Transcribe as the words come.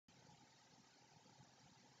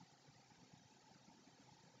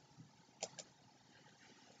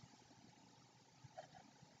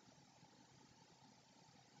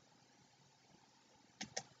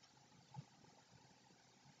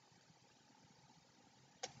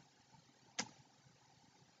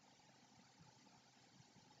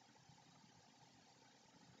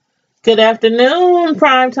Good afternoon,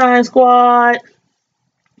 Primetime Squad.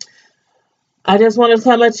 I just want to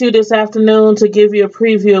come at you this afternoon to give you a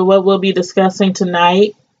preview of what we'll be discussing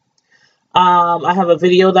tonight. I have a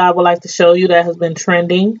video that I would like to show you that has been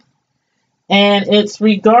trending, and it's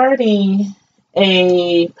regarding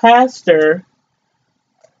a pastor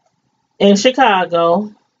in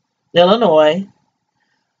Chicago, Illinois,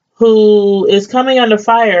 who is coming under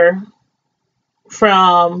fire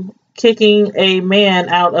from kicking a man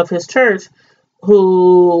out of his church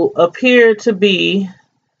who appeared to be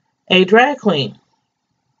a drag queen.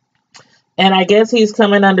 And I guess he's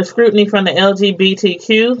coming under scrutiny from the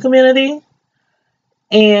LGBTQ community.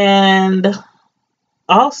 And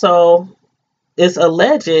also, it's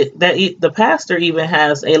alleged that the pastor even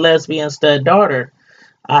has a lesbian stud daughter.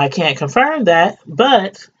 I can't confirm that,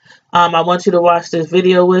 but I want you to watch this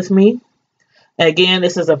video with me. Again,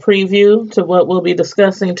 this is a preview to what we'll be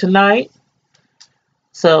discussing tonight.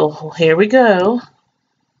 So here we go.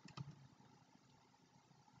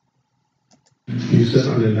 You sit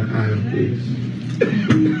out in the aisle, please.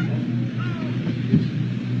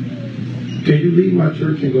 Can you leave my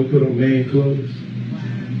church and go put on man clothes?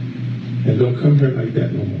 And don't come here like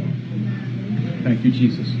that no more. Thank you,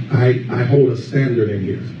 Jesus. I hold a standard in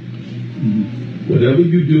here. Mm-hmm. Whatever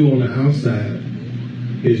you do on the outside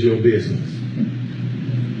is your business.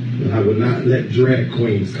 But I will not let drag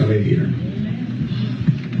queens come in here.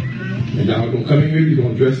 And y'all gonna come in here, you're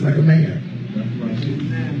gonna dress like a man.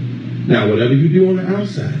 Now, whatever you do on the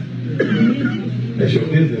outside, that's your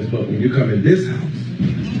business. But when you come in this house,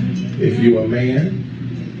 if you're a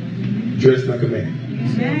man, dress like a man.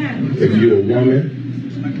 If you're a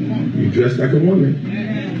woman, you dress like a woman.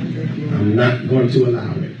 I'm not going to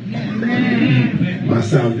allow it. My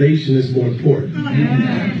salvation is more important.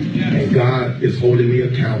 And God is holding me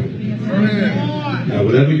accountable. Now,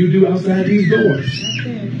 whatever you do outside these doors,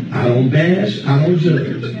 I don't bash, I don't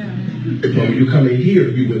judge. But when you come in here,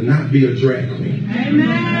 you will not be a drag queen.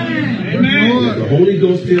 Amen. The Holy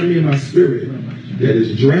Ghost tells me in my spirit that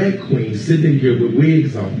is drag queen sitting here with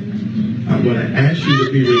wigs on. I'm going to ask you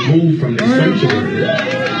to be removed from the sanctuary.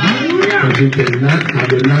 Because you cannot, I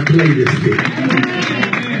will not play this thing.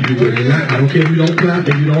 You will not, I don't care if you don't clap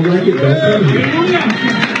and you don't like it, don't come here.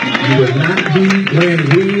 You will not be wearing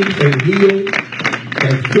wigs and heels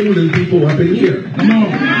and fooling people up in here. Come on.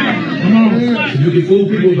 Come on. You can fool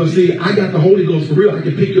people, but see, I got the Holy Ghost for real. I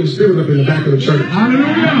can pick your spirit up in the back of the church.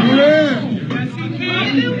 Hallelujah.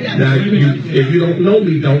 Now, if you don't know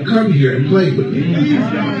me, don't come here and play with me.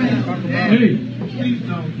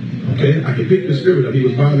 Okay? I can pick the spirit up. He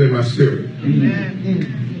was bothering my spirit.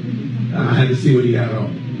 I had to see what he had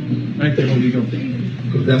on. Thank you, Holy Ghost.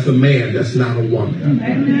 Because that's a man, that's not a woman.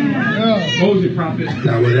 Hold it, prophet.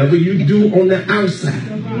 Now, whatever you do on the outside,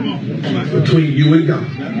 between you and God,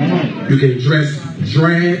 you can dress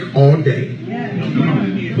drag all day.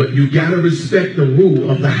 But you got to respect the rule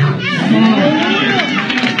of the house.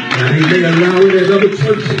 Now, they may allow it at other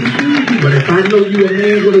churches. But if I know you a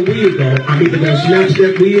man with a wig on, I'm either going to snatch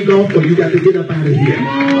that wig off or you got to get up out of here.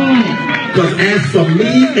 Because as for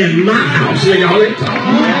me and my house, y'all ain't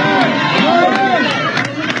talking.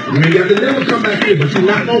 You ain't got to never come back here, but you're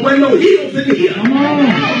not going to wear no heels in here. Come on.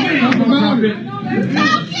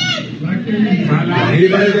 Now,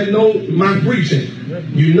 anybody that know my preaching,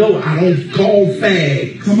 you know I don't call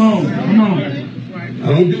fags. Come on. Come on. I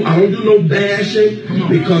don't do no bashing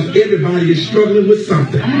because everybody is struggling with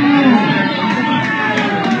something.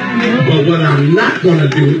 But what I'm not going to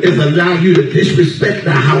do is allow you to disrespect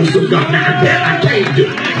the house of God. Now that I can't do.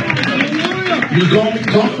 You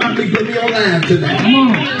talk about me, put me on live tonight.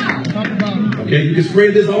 Okay, you can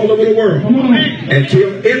spread this all over the world and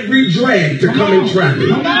tell every drag to come in traffic.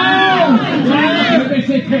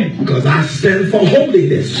 Because I stand for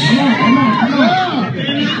holiness.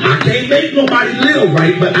 I can't make nobody live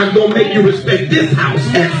right, but I'm going to make you respect this house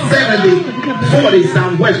at 7040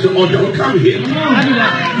 Southwestern, or don't come here.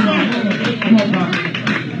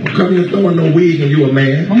 Don't come here throwing no wig and you a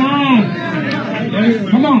man. Come on.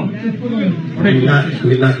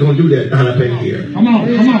 We're not going to do that down up in here. Come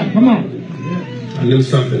on. I knew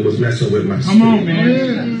something was messing with my spirit. Come on,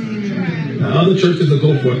 man. Now, other churches will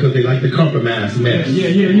go for it because they like to compromise mess.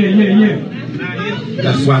 Yeah.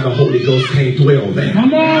 That's why the Holy Ghost can't dwell there.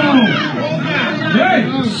 Come on.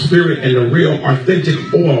 The spirit and the real authentic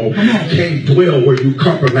oil can't dwell where you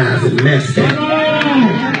compromise and mess. Come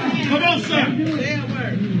on, sir.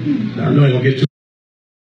 Now, I know I ain't going to get too